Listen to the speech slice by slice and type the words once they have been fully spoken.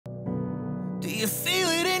Do you feel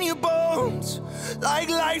it in your bones? Like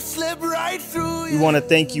life slipped right through you. We want to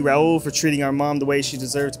thank you, Raul, for treating our mom the way she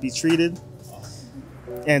deserved to be treated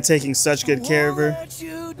and taking such good care of her.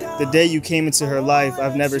 The day you came into her life,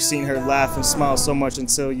 I've never seen her laugh and smile so much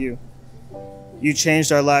until you. You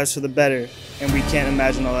changed our lives for the better, and we can't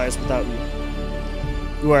imagine our lives without you.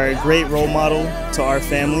 You are a great role model to our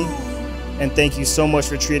family, and thank you so much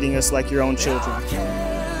for treating us like your own children.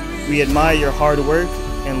 We admire your hard work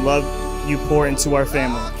and love you pour into our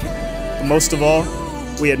family. But most of all,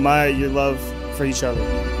 we admire your love for each other.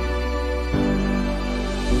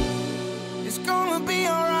 It's gonna be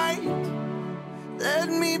alright. Let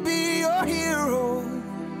me be your hero.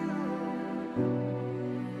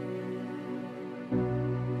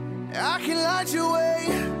 I can light your way.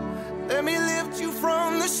 Let me lift you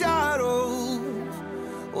from the shadows.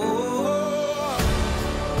 Oh,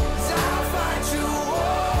 'cause I'll fight your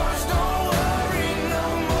wars. Don't worry no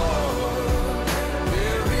more.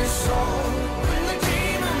 There is soul when the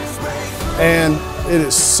demons break through. And it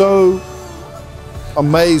is so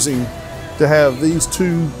amazing to have these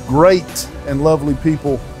two great and lovely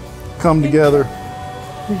people come together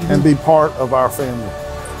and be part of our family.